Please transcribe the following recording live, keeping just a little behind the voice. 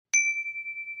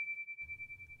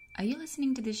Are you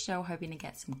listening to this show hoping to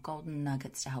get some golden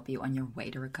nuggets to help you on your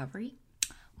way to recovery?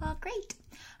 Well, great.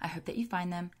 I hope that you find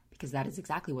them because that is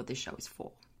exactly what this show is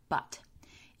for. But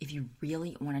if you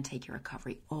really want to take your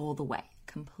recovery all the way,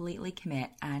 completely commit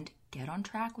and get on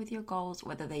track with your goals,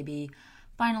 whether they be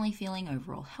finally feeling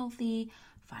overall healthy,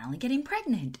 finally getting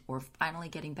pregnant, or finally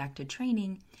getting back to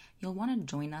training, you'll want to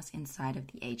join us inside of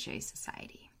the HA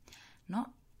Society.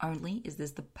 Not only is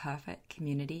this the perfect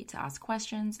community to ask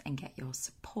questions and get your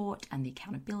support and the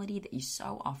accountability that you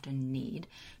so often need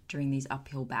during these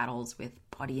uphill battles with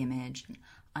body image and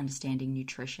understanding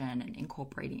nutrition and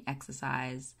incorporating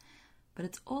exercise, but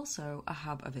it's also a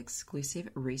hub of exclusive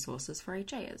resources for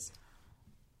HAs.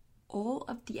 All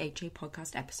of the HA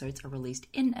podcast episodes are released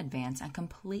in advance and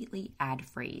completely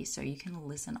ad-free, so you can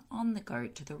listen on the go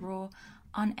to the raw,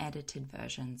 unedited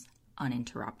versions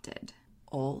uninterrupted.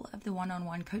 All of the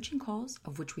one-on-one coaching calls,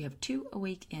 of which we have 2 a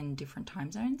week in different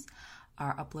time zones,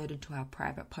 are uploaded to our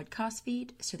private podcast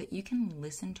feed so that you can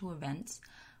listen to events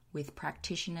with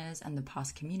practitioners and the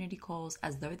past community calls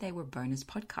as though they were bonus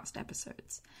podcast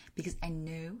episodes, because I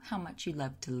know how much you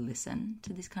love to listen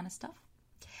to this kind of stuff.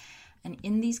 And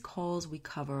in these calls, we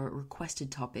cover requested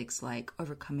topics like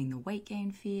overcoming the weight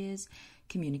gain fears,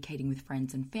 communicating with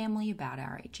friends and family about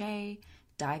our HA,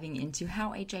 diving into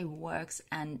how HA works,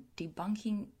 and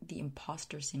debunking the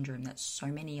imposter syndrome that so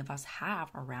many of us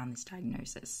have around this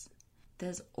diagnosis.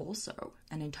 There's also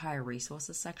an entire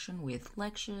resources section with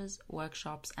lectures,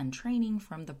 workshops, and training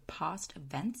from the past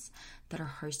events that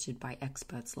are hosted by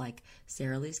experts like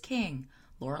Sarah Liz King,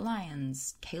 Laura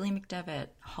Lyons, Kaylee McDevitt,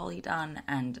 Holly Dunn,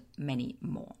 and many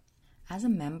more. As a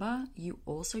member, you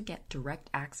also get direct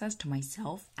access to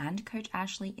myself and Coach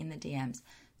Ashley in the DMs.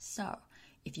 So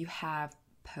if you have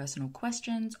personal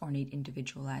questions or need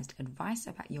individualized advice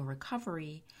about your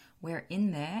recovery, we're in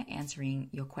there answering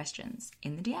your questions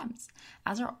in the DMs,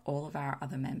 as are all of our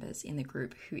other members in the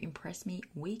group who impress me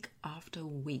week after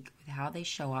week with how they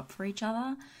show up for each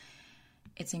other.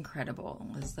 It's incredible.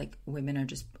 It's like women are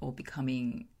just all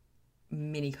becoming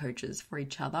mini coaches for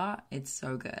each other. It's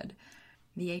so good.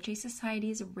 The HA Society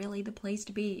is really the place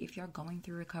to be if you're going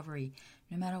through recovery,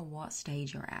 no matter what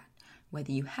stage you're at.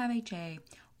 Whether you have HA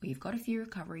or you've got a few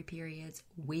recovery periods,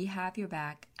 we have your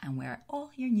back and we're all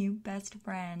your new best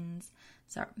friends.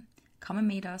 So come and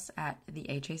meet us at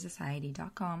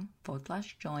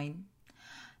thehasociety.com/join.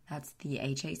 That's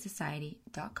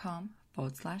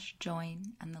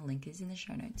thehasociety.com/join, and the link is in the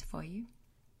show notes for you.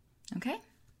 Okay,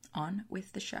 on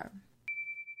with the show.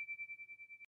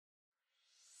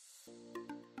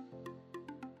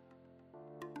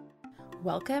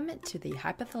 Welcome to the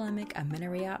Hypothalamic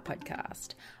Amenorrhea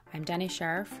podcast. I'm Danny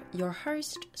Sheriff, your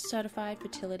host, certified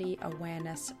fertility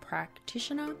awareness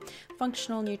practitioner,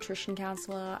 functional nutrition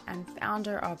counselor, and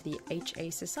founder of the HA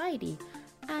Society,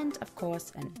 and of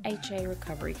course, an HA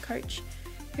recovery coach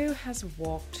who has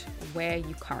walked where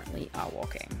you currently are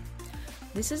walking.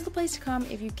 This is the place to come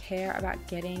if you care about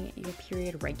getting your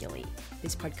period regularly.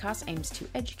 This podcast aims to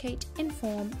educate,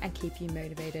 inform, and keep you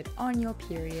motivated on your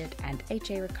period and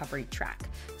HA recovery track.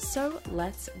 So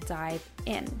let's dive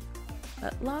in.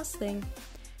 But last thing,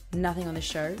 nothing on the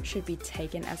show should be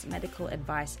taken as medical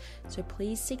advice, so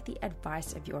please seek the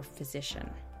advice of your physician.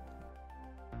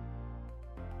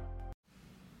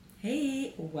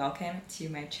 Hey, welcome to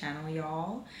my channel,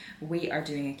 y'all. We are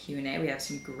doing a Q&A. We have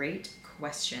some great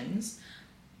questions.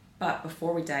 But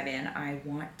before we dive in, I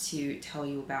want to tell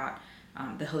you about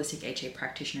the Holistic HA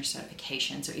Practitioner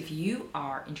Certification. So if you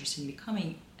are interested in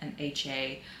becoming an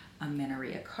HA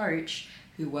amenorrhea coach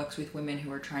who works with women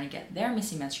who are trying to get their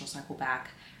missing menstrual cycle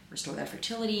back, restore their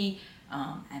fertility,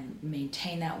 and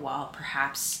maintain that while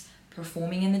perhaps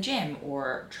performing in the gym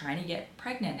or trying to get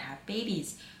pregnant, have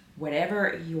babies,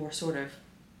 whatever your sort of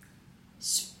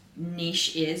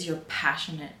niche is, you're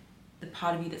passionate, the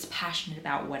part of you that's passionate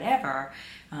about whatever,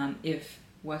 if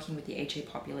working with the HA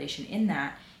population in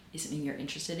that is something you're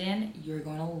interested in, you're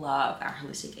going to love our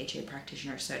Holistic HA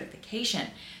Practitioner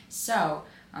Certification. So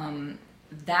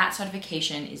that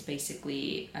certification is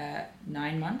basically a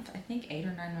 9-month, I think 8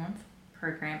 or 9 month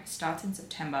program. It starts in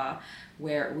September,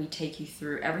 where we take you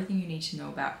through everything you need to know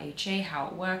about HA, how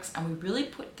it works, and we really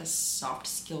put the soft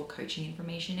skill coaching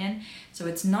information in. So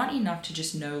it's not enough to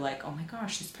just know like, oh my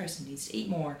gosh, this person needs to eat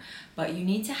more, but you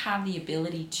need to have the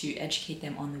ability to educate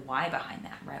them on the why behind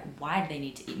that, right? Why do they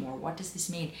need to eat more? What does this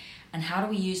mean? And how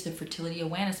do we use the fertility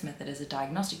awareness method as a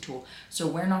diagnostic tool? So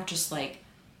we're not just like,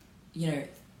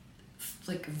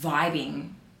 like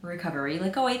vibing recovery,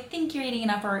 like, oh, I think you're eating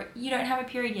enough, or you don't have a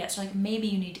period yet, so like maybe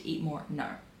you need to eat more. No,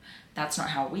 that's not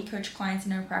how we coach clients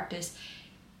in our practice.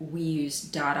 We use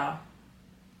data,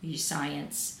 we use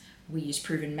science, we use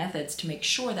proven methods to make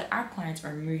sure that our clients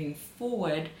are moving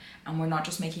forward, and we're not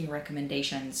just making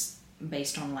recommendations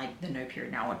based on like the No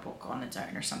Period Now book on its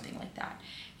own or something like that.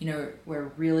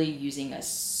 We're really using a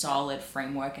solid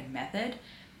framework and method,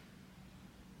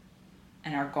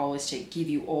 and our goal is to give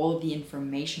you all of the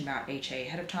information about HA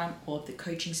ahead of time, all of the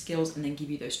coaching skills, and then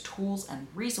give you those tools and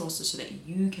resources so that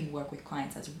you can work with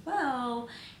clients as well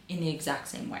in the exact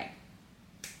same way.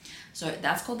 So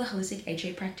that's called the Holistic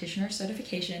HA Practitioner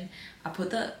Certification. I'll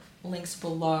put the links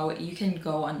below. You can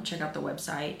go and check out the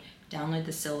website, download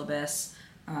the syllabus,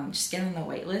 just get on the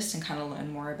wait list and kind of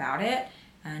learn more about it.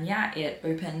 And yeah, it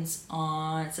opens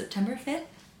on September 5th,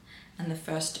 and the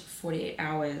first 48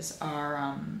 hours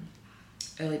are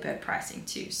early bird pricing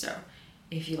too. So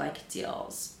if you like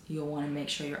deals, you'll want to make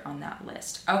sure you're on that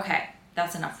list. Okay,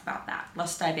 that's enough about that.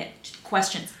 Let's dive in.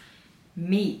 Questions.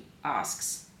 Me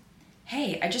asks,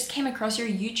 hey, I just came across your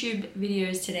YouTube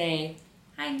videos today.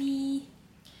 Hi, me.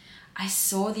 I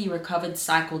saw the Recovered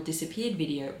Cycle Disappeared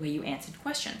video where you answered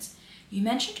questions. You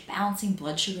mentioned balancing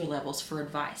blood sugar levels for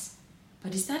advice,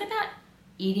 but is that about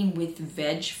eating with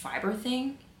veg fiber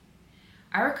thing?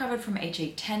 I recovered from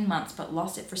HA 10 months but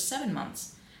lost it for 7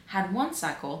 months. Had one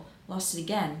cycle, lost it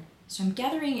again, so I'm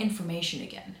gathering information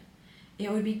again.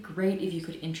 It would be great if you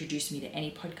could introduce me to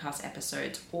any podcast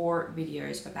episodes or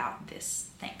videos about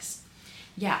this. Thanks.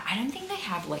 Yeah, I don't think they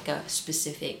have like a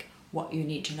specific what you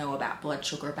need to know about blood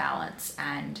sugar balance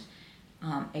and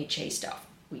HA stuff.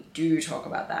 We do talk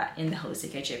about that in the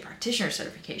Holistic HA Practitioner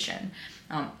Certification.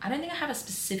 I don't think I have a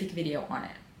specific video on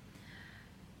it.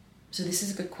 So this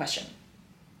is a good question.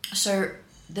 So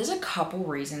there's a couple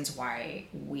reasons why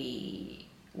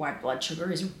blood sugar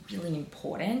is really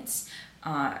important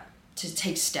to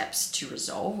take steps to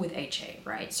resolve with HA,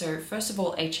 right? So first of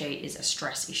all, HA is a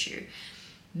stress issue,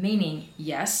 meaning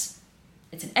yes,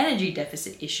 it's an energy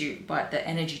deficit issue, but the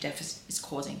energy deficit is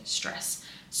causing stress.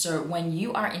 So when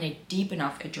you are in a deep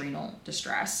enough adrenal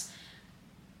distress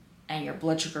and your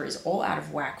blood sugar is all out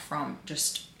of whack from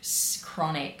just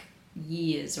chronic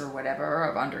years or whatever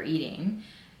of under eating,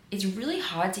 it's really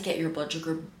hard to get your blood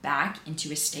sugar back into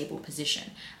a stable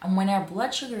position. And when our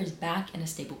blood sugar is back in a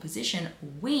stable position,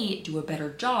 we do a better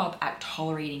job at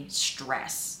tolerating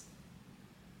stress.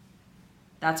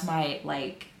 That's my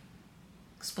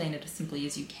explain it as simply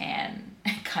as you can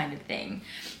kind of thing.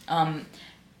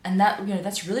 And that,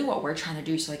 that's really what we're trying to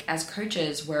do. So as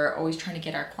coaches, we're always trying to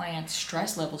get our clients'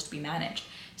 stress levels to be managed.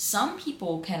 Some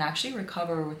people can actually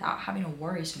recover without having to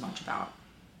worry so much about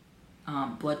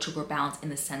blood sugar balance, in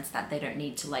the sense that they don't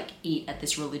need to eat at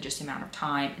this religious amount of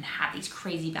time and have these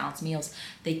crazy balanced meals.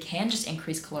 They can just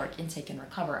increase caloric intake and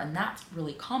recover. And that's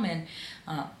really common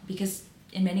because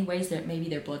in many ways that maybe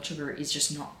their blood sugar is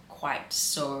just not quite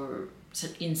so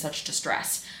in such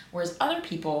distress. Whereas other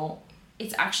people,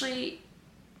 it's actually,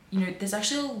 there's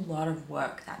actually a lot of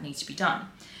work that needs to be done.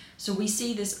 So we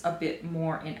see this a bit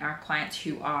more in our clients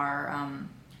who are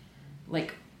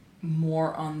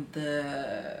more on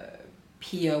the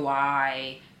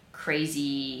POI,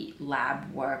 crazy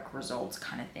lab work results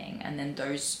kind of thing. And then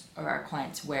those are our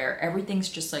clients where everything's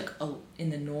just in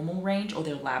the normal range, or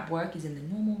their lab work is in the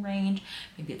normal range.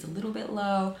 Maybe it's a little bit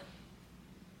low.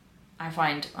 I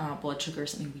find blood sugar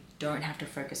is something we don't have to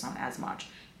focus on as much,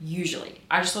 usually.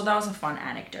 I just thought that was a fun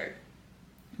anecdote.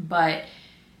 But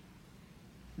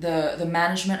the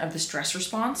management of the stress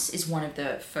response is one of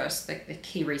the first, the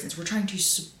key reasons. We're trying to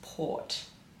support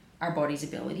our body's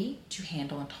ability to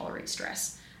handle and tolerate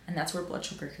stress. And that's where blood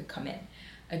sugar could come in.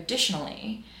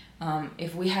 Additionally,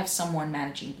 if we have someone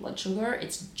managing blood sugar,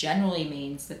 it generally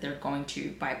means that they're going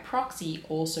to, by proxy,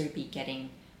 also be getting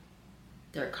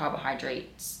their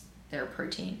carbohydrates, their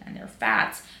protein, and their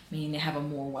fats, meaning they have a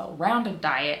more well-rounded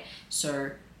diet.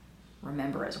 So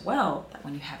remember as well that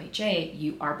when you have HA,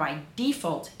 you are by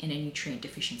default in a nutrient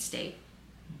deficient state.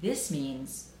 This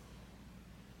means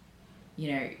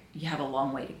you have a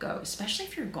long way to go, especially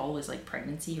if your goal is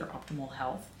pregnancy or optimal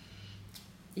health.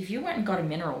 If you went and got a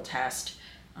mineral test,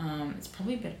 it's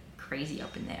probably a bit crazy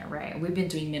up in there, right? We've been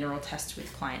doing mineral tests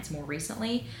with clients more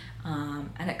recently,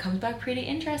 and it comes back pretty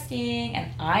interesting.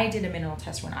 And I did a mineral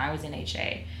test when I was in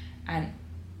HA, and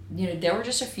there were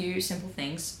just a few simple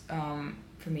things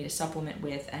for me to supplement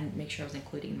with and make sure I was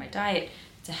including in my diet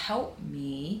to help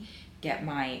me get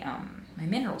my my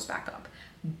minerals back up.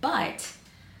 But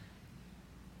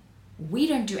we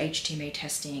don't do HTMA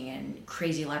testing and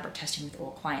crazy elaborate testing with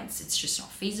all clients. It's just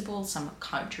not feasible. Some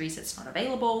countries it's not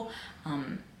available.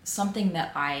 Something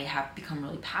that I have become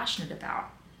really passionate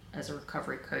about as a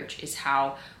recovery coach is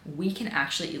how we can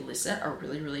actually elicit a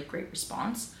really, really great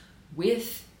response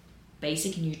with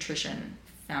basic nutrition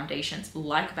foundations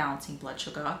like balancing blood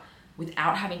sugar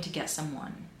without having to get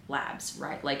someone labs,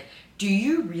 right? Like, do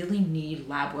you really need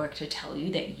lab work to tell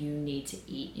you that you need to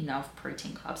eat enough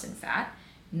protein, carbs, and fat?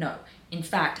 No. In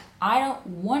fact, I don't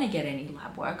want to get any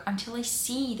lab work until I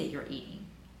see that you're eating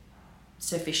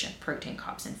sufficient protein,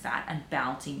 carbs, and fat and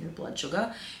balancing your blood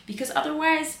sugar, because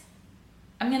otherwise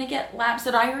I'm going to get labs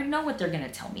that I already know what they're going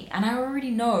to tell me, and I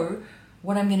already know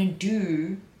what I'm going to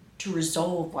do to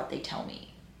resolve what they tell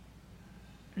me.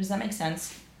 Does that make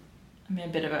sense? I'm in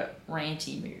a bit of a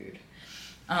ranty mood.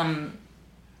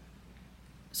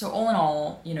 So all in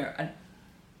all,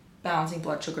 balancing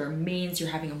blood sugar means you're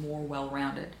having a more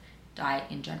well-rounded diet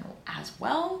in general as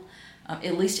well,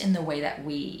 at least in the way that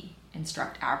we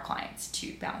instruct our clients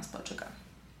to balance blood sugar.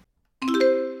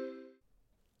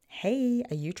 Hey,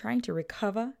 are you trying to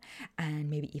recover and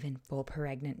maybe even fall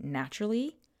pregnant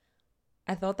naturally?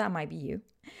 I thought that might be you.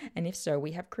 And if so,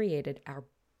 we have created our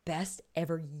best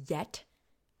ever yet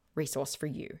resource for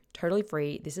you. Totally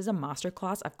free. This is a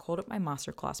masterclass. I've called it my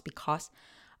masterclass because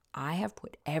I have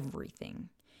put everything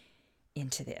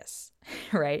into this,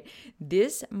 right?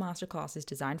 This masterclass is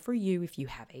designed for you if you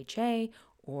have HA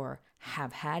or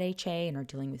have had HA and are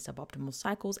dealing with suboptimal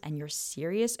cycles and you're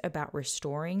serious about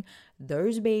restoring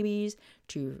those babies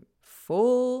to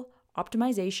full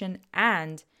optimization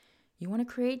and you want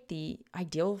to create the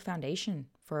ideal foundation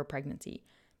for a pregnancy.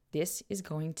 This is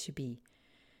going to be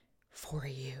for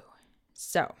you.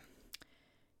 So,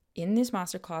 in this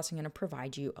masterclass, I'm going to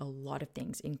provide you a lot of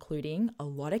things, including a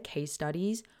lot of case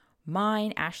studies,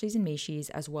 mine, Ashley's and Mishi's,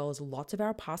 as well as lots of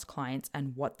our past clients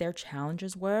and what their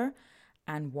challenges were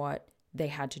and what they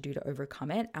had to do to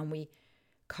overcome it. And we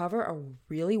cover a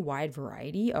really wide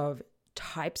variety of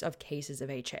types of cases of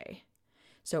HA.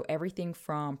 So everything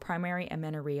from primary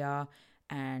amenorrhea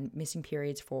and missing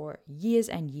periods for years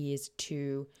and years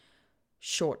to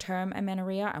short-term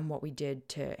amenorrhea and what we did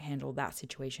to handle that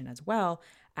situation as well,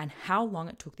 and how long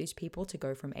it took these people to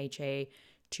go from HA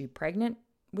to pregnant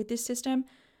with this system,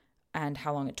 and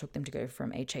how long it took them to go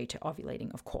from HA to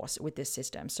ovulating, of course, with this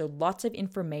system. So lots of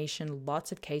information,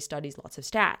 lots of case studies, lots of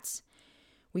stats.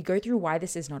 We go through why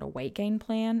this is not a weight gain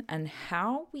plan and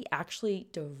how we actually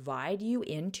divide you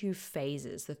into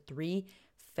phases, the 3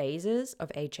 phases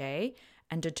of HA,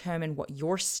 and determine what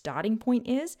your starting point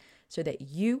is so that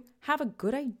you have a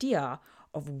good idea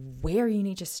of where you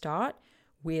need to start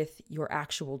with your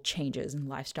actual changes in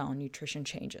lifestyle and nutrition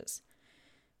changes.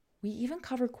 We even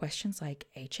cover questions like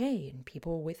HA and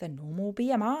people with a normal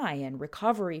BMI and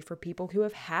recovery for people who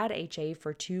have had HA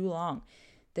for too long.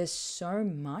 There's so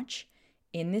much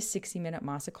in this 60-minute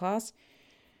masterclass.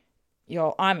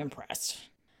 Yo, I'm impressed.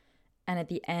 And at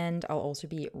the end, I'll also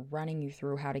be running you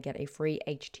through how to get a free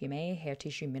HTMA, hair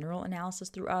tissue mineral analysis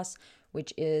through us,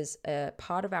 which is a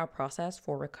part of our process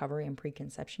for recovery and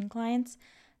preconception clients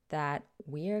that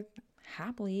we're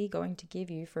happily going to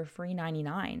give you for free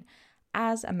 $99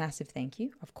 as a massive thank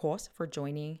you, of course, for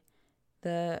joining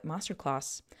the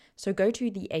masterclass. So go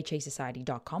to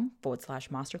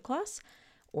thehasociety.com/masterclass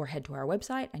or head to our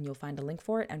website and you'll find a link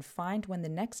for it and find when the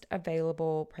next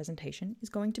available presentation is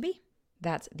going to be.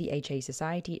 That's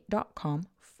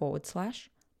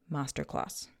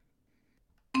thehasociety.com/masterclass.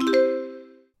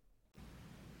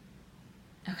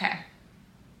 Okay.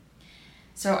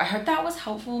 So I hope that was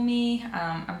helpful me.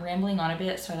 I'm rambling on a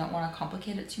bit, so I don't want to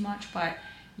complicate it too much. But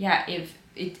yeah, if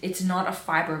it's not a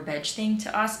fiber veg thing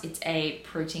to us, it's a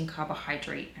protein,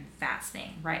 carbohydrate, and fats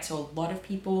thing, right? So a lot of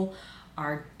people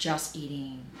are just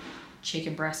eating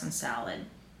chicken breast and salad.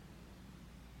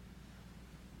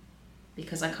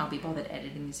 Because I can't be bothered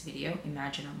editing this video,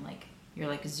 imagine you're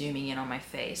like zooming in on my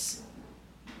face.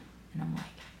 And I'm like,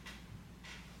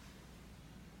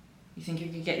 you think you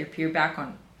could get your period back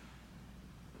on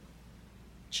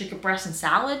chicken breast and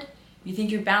salad? You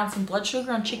think you're balancing blood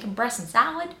sugar on chicken breast and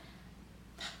salad?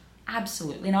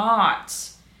 Absolutely not.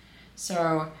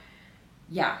 So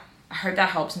yeah, I hope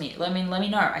that helps me. Let me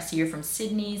know. I see you're from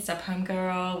Sydney, sup home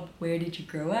girl. Where did you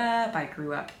grow up? I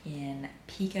grew up in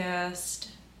Peakhurst.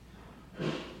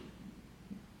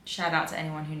 Shout out to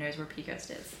anyone who knows where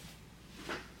Peakhurst is.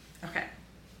 Okay.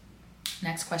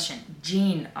 Next question.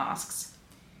 Jean asks,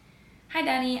 hi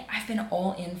Danny, I've been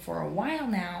all in for a while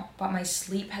now, but my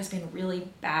sleep has been really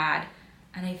bad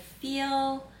and I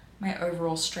feel my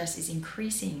overall stress is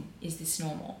increasing. Is this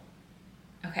normal?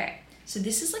 Okay, so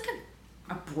this is like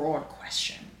a broad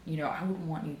question. I would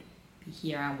want you to be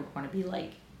here. I would want to be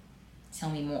like, tell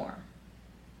me more.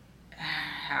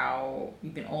 How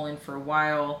you've been all in for a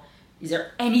while. Is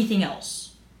there anything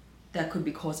else that could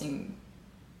be causing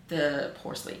the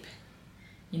poor sleep?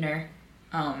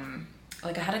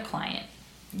 Like I had a client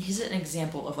here's an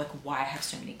example of like why I have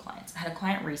so many clients. I had a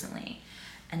client recently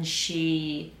and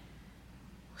she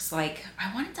was like,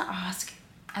 I wanted to ask,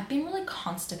 I've been really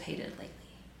constipated lately.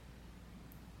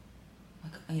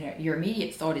 Like, you know, your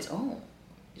immediate thought is, oh,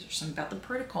 is there something about the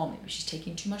protocol? Maybe she's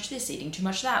taking too much this, eating too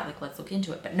much that. Like, let's look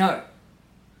into it. But no,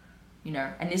 you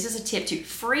know, and this is a tip too,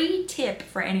 free tip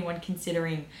for anyone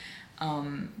considering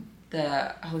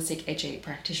the holistic HA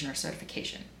practitioner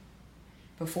certification.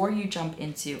 Before you jump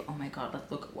into, oh my God, let's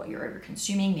look at what you're over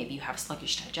consuming. Maybe you have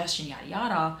sluggish digestion, yada,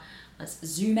 yada. Let's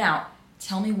zoom out.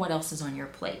 Tell me what else is on your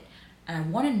plate. And I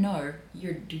want to know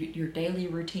your daily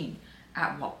routine.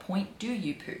 At what point do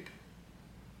you poop?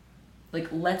 Like,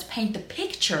 let's paint the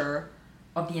picture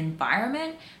of the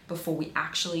environment before we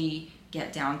actually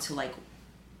get down to like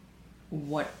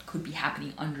what could be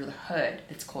happening under the hood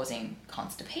that's causing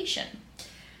constipation.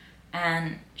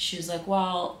 And she was like,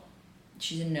 well,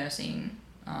 she's in nursing.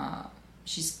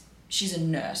 She's a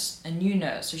nurse, a new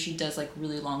nurse. So she does like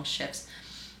really long shifts.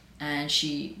 And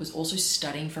she was also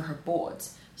studying for her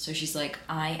boards. So she's like,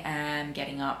 I am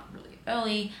getting up really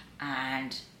early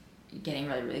and getting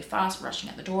really, really fast, rushing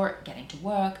out the door, getting to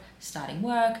work, starting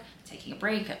work, taking a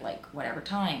break at like whatever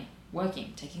time,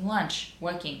 working, taking lunch,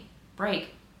 working, break,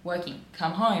 working,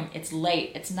 come home. It's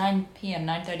late. It's 9 p.m.,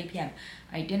 9:30 p.m.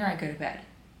 I eat dinner, I go to bed.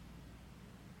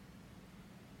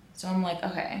 So I'm like,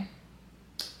 okay.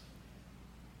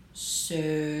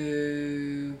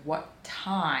 So what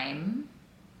time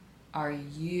are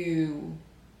you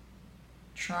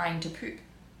trying to poop?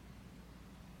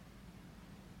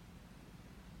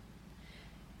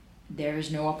 There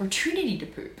is no opportunity to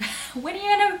poop. When are you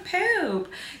gonna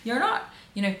poop? You're not,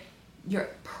 you know, you're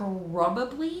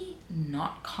probably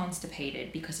not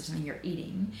constipated because of something you're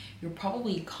eating. You're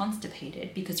probably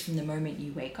constipated because from the moment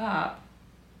you wake up,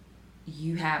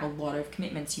 you have a lot of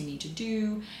commitments you need to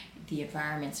do. The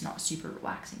environment's not super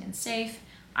relaxing and safe.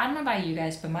 I don't know about you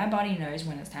guys, but my body knows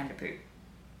when it's time to poop.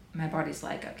 My body's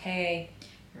like, okay,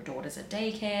 your daughter's at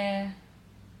daycare.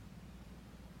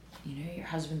 You know, your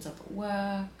husband's up at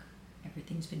work.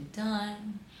 Everything's been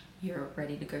done. You're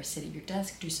ready to go sit at your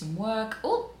desk, do some work.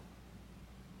 Oh,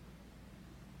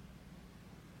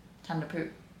 time to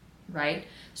poop, right?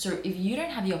 So if you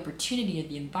don't have the opportunity or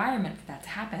the environment for that to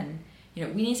happen, you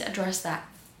know, we need to address that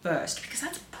first because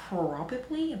that's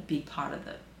probably a big part of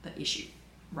the issue,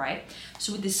 right?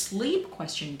 So with this sleep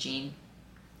question, Jean,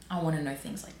 I want to know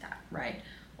things like that, right?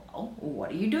 Well,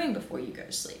 what are you doing before you go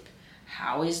to sleep?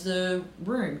 How is the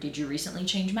room? Did you recently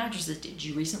change mattresses? Did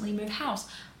you recently move house?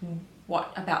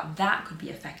 What about that could be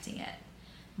affecting it?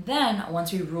 Then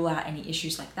once we rule out any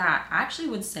issues like that, I actually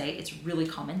would say it's really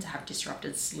common to have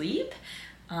disrupted sleep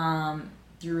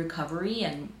through recovery,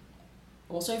 and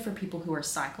also for people who are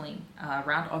cycling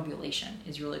around ovulation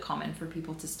is really common for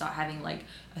people to start having like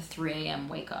a 3 a.m.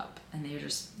 wake up and they're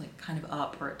just like kind of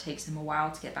up, or it takes them a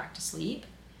while to get back to sleep.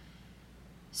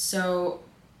 So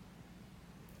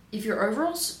if your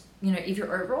overall, if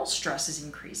your overall stress is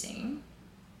increasing,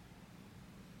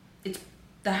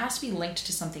 that has to be linked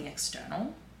to something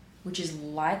external, which is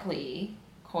likely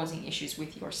causing issues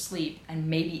with your sleep and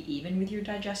maybe even with your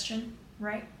digestion,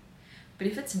 right? But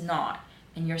if it's not,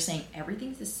 and you're saying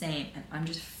everything's the same and I'm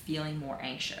just feeling more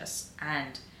anxious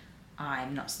and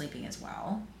I'm not sleeping as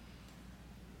well,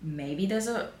 maybe there's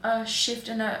a shift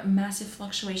and a massive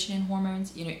fluctuation in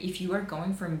hormones. You know, if you are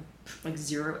going from like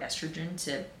 0 estrogen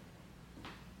to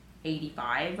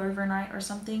 85 overnight or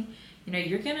something, you know,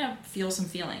 you're gonna feel some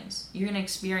feelings. You're gonna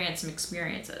experience some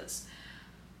experiences,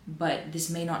 but this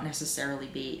may not necessarily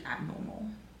be abnormal.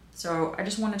 So I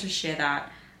just wanted to share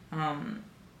that.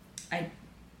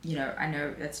 I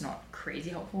know that's not crazy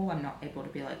helpful. I'm not able to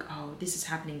be like, oh, this is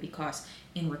happening because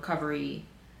in recovery,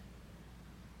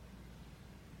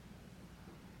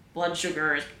 blood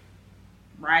sugar is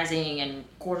rising and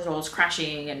cortisol is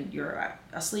crashing and you're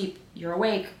asleep, you're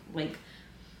awake. Like,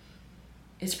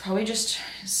 it's probably just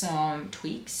some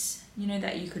tweaks, you know,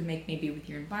 that you could make maybe with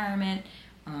your environment.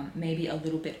 Maybe a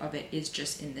little bit of it is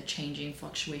just in the changing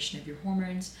fluctuation of your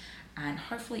hormones, and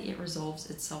hopefully it resolves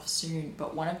itself soon.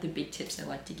 But one of the big tips I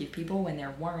like to give people when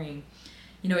they're worrying,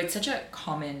 you know, it's such a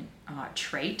common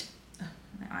trait.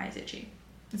 My eye is itchy.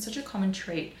 It's such a common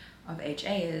trait of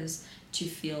HA is to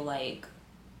feel like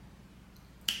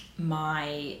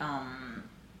my how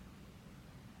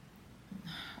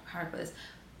do I put this?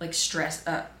 Like stress,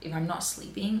 if I'm not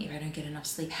sleeping, if I don't get enough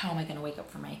sleep, how am I going to wake up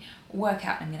for my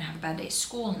workout? I'm going to have a bad day at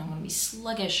school and I'm going to be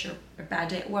sluggish, or a bad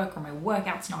day at work, or my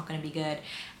workout's not going to be good.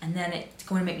 And then it's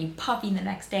going to make me puffy the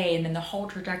next day. And then the whole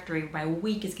trajectory of my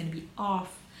week is going to be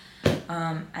off.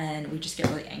 And we just get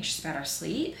really anxious about our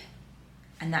sleep.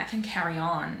 And that can carry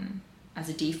on as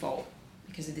a default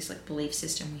because of this like belief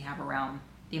system we have around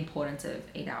the importance of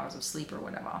 8 hours of sleep or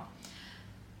whatever.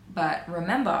 But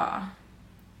remember,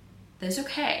 that's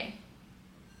okay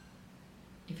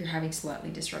if you're having slightly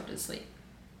disrupted sleep.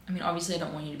 I mean, obviously I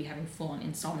don't want you to be having full-on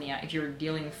insomnia. If you're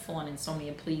dealing with full-on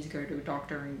insomnia, please go to a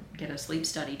doctor and get a sleep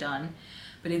study done.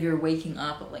 But if you're waking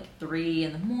up at like 3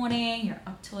 in the morning, you're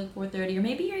up till like 4:30, or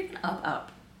maybe you're even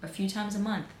up a few times a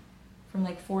month from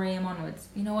like 4 a.m. onwards,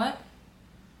 you know what?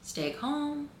 Stay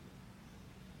calm,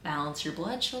 balance your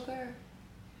blood sugar,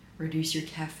 reduce your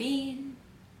caffeine,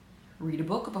 read a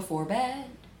book before bed,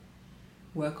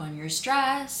 work on your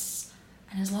stress.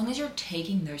 And as long as you're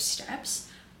taking those steps,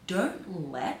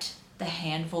 don't let the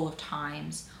handful of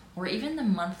times or even the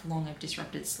month long of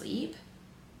disrupted sleep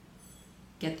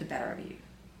get the better of you,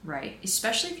 right?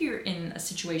 Especially if you're in a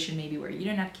situation maybe where you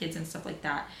don't have kids and stuff like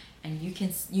that, and you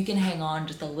can hang on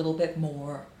just a little bit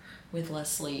more with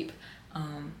less sleep.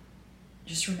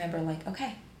 Just remember, like,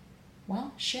 okay,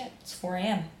 well, shit, it's 4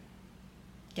 a.m.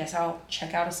 Guess I'll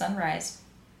check out a sunrise.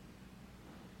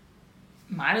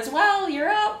 Might as well, you're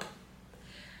up.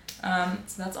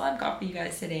 So that's all I've got for you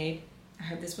guys today. I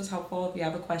hope this was helpful. If you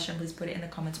have a question, please put it in the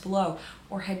comments below,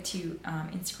 or head to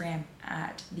Instagram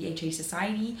at the HA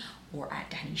Society or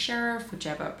at Danny Sheriff,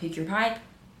 whichever, pick your pipe,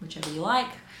 whichever you like.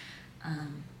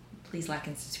 Please like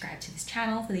and subscribe to this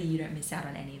channel so that you don't miss out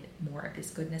on any more of this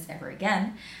goodness ever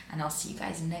again. And I'll see you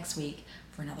guys next week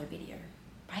for another video.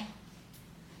 Bye.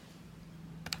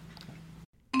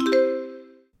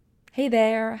 Hey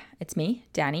there, it's me,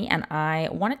 Danny, and I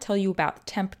want to tell you about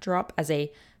Tempdrop as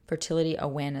a fertility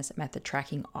awareness method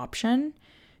tracking option.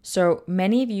 So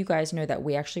many of you guys know that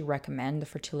we actually recommend the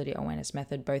fertility awareness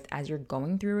method both as you're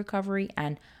going through recovery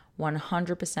and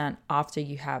 100% after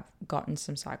you have gotten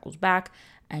some cycles back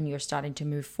and you're starting to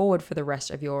move forward for the rest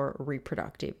of your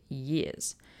reproductive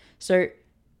years. So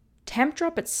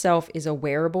Tempdrop itself is a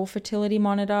wearable fertility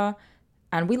monitor,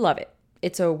 and we love it.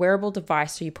 It's a wearable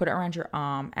device, so you put it around your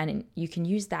arm, and you can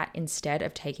use that instead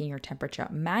of taking your temperature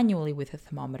manually with a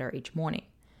thermometer each morning.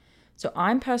 So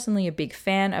I'm personally a big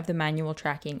fan of the manual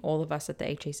tracking. All of us at the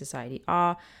HA Society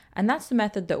are, and that's the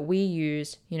method that we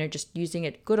use, just using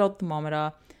a good old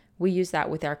thermometer. We use that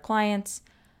with our clients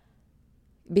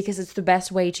because it's the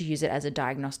best way to use it as a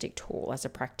diagnostic tool as a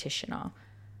practitioner.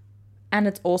 And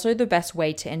it's also the best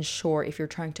way to ensure, if you're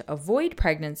trying to avoid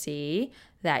pregnancy,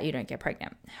 that you don't get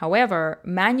pregnant. However,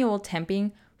 manual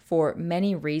temping for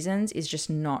many reasons is just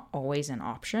not always an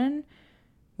option.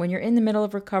 When you're in the middle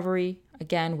of recovery,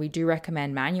 again, we do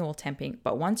recommend manual temping,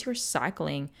 but once you're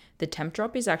cycling, the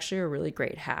Tempdrop is actually a really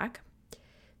great hack.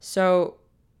 So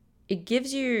it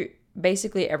gives you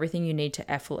basically everything you need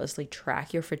to effortlessly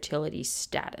track your fertility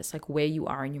status, like where you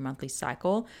are in your monthly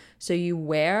cycle. So you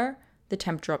wear the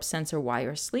Tempdrop sensor while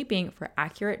you're sleeping for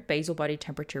accurate basal body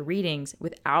temperature readings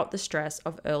without the stress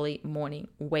of early morning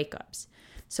wake-ups.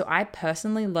 So I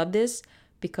personally love this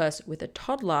because with a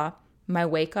toddler, my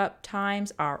wake-up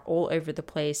times are all over the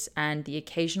place, and the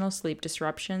occasional sleep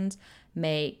disruptions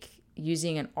make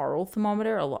using an oral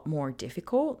thermometer a lot more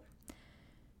difficult.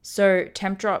 So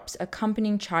Tempdrop's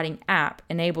accompanying charting app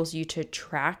enables you to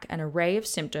track an array of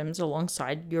symptoms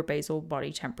alongside your basal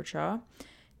body temperature.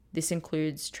 This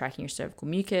includes tracking your cervical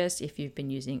mucus if you've been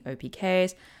using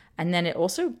OPKs, and then it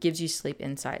also gives you sleep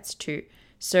insights too.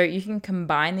 So you can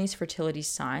combine these fertility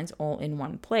signs all in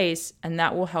one place, and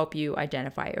that will help you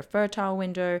identify your fertile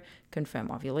window,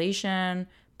 confirm ovulation,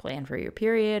 plan for your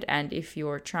period, and if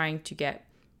you're trying to get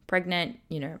pregnant,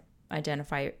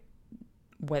 identify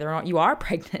whether or not you are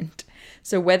pregnant.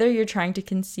 So whether you're trying to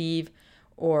conceive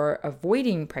or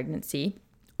avoiding pregnancy,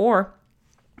 or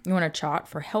you want to chart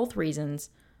for health reasons,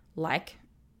 like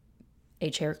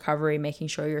HA recovery, making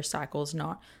sure your cycle's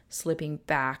not slipping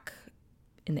back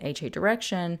in the HA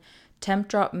direction,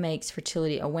 Tempdrop makes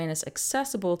fertility awareness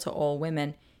accessible to all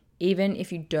women, even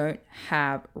if you don't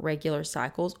have regular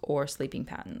cycles or sleeping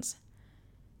patterns.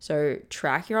 So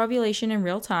track your ovulation in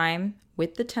real time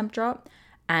with the Tempdrop,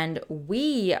 and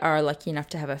we are lucky enough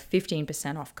to have a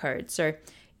 15% off code. So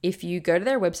if you go to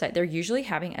their website, they're usually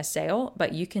having a sale,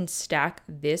 but you can stack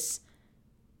this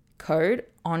code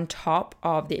on top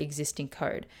of the existing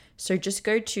code. So just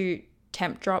go to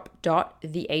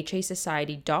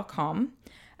tempdrop.thehasociety.com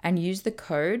and use the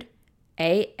code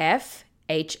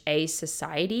AFHA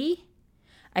Society.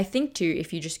 I think too,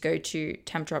 if you just go to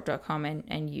tempdrop.com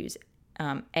and use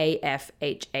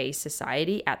AFHA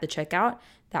Society at the checkout,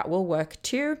 that will work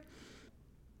too.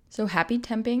 So happy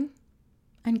temping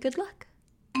and good luck.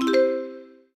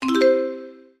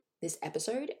 This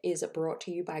episode is brought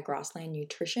to you by Grassland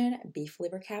Nutrition beef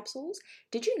liver capsules.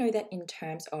 Did you know that in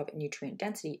terms of nutrient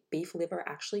density, beef liver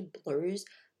actually blows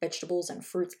vegetables and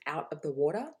fruits out of the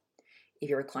water. If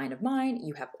you're a client of mine,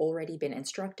 you have already been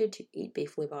instructed to eat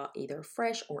beef liver either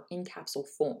fresh or in capsule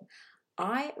form.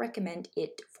 I recommend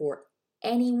it for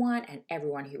anyone and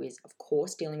everyone who is, of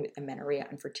course, dealing with amenorrhea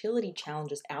and fertility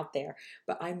challenges out there,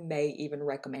 but I may even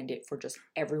recommend it for just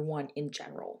everyone in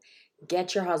general.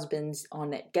 Get your husbands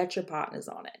on it, get your partners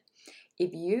on it.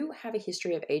 If you have a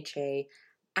history of HA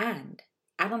and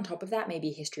add on top of that maybe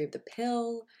a history of the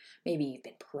pill, maybe you've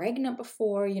been pregnant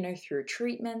before, through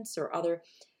treatments or other,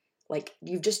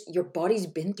 your body's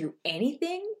been through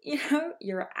anything,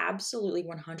 you're absolutely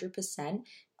 100%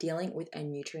 dealing with a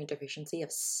nutrient deficiency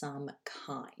of some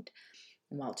kind.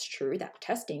 And while it's true that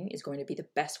testing is going to be the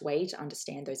best way to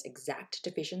understand those exact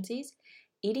deficiencies,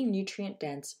 eating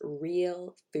nutrient-dense,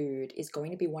 real food is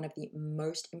going to be one of the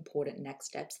most important next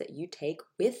steps that you take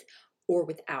with or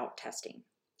without testing.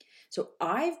 So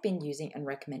I've been using and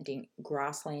recommending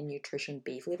Grassland Nutrition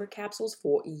beef liver capsules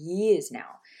for years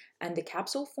now. And the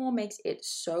capsule form makes it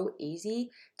so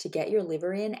easy to get your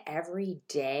liver in every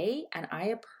day. And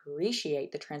I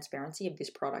appreciate the transparency of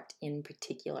this product in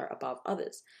particular above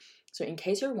others. So in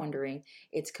case you're wondering,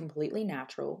 it's completely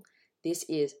natural. This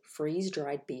is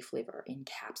freeze-dried beef liver in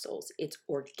capsules. It's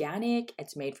organic,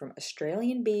 it's made from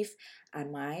Australian beef,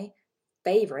 and my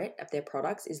favorite of their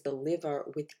products is the liver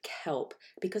with kelp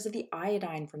because of the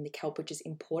iodine from the kelp, which is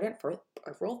important for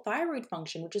overall thyroid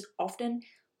function, which is often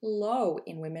low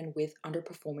in women with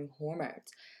underperforming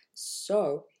hormones.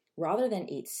 So rather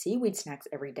than eat seaweed snacks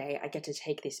every day, I get to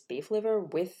take this beef liver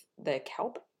with the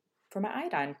kelp for my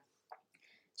iodine.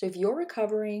 So if you're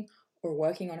recovering or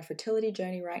working on a fertility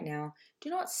journey right now,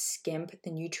 do not skimp the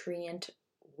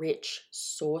nutrient-rich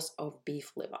source of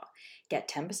beef liver. Get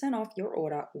 10% off your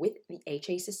order with the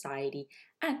HA Society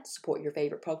and support your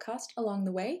favorite podcast along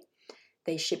the way.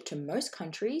 They ship to most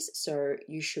countries, so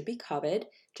you should be covered.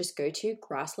 Just go to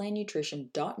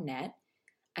grasslandnutrition.net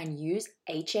and use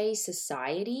HA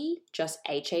Society, just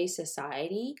HA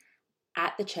Society,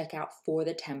 at the checkout for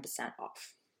the 10%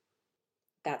 off.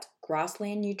 That's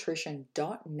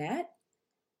grasslandnutrition.net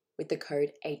with the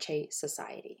code HA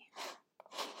Society.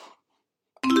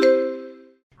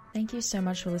 Thank you so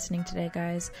much for listening today,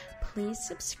 guys. Please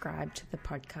subscribe to the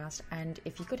podcast, and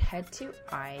if you could head to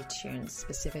iTunes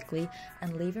specifically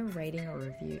and leave a rating or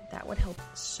review, that would help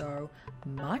so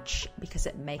much because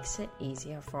it makes it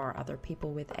easier for other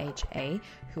people with HA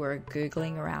who are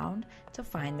Googling around to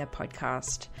find the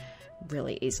podcast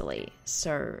really easily.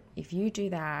 So if you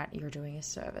do that, you're doing a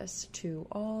service to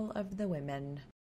all of the women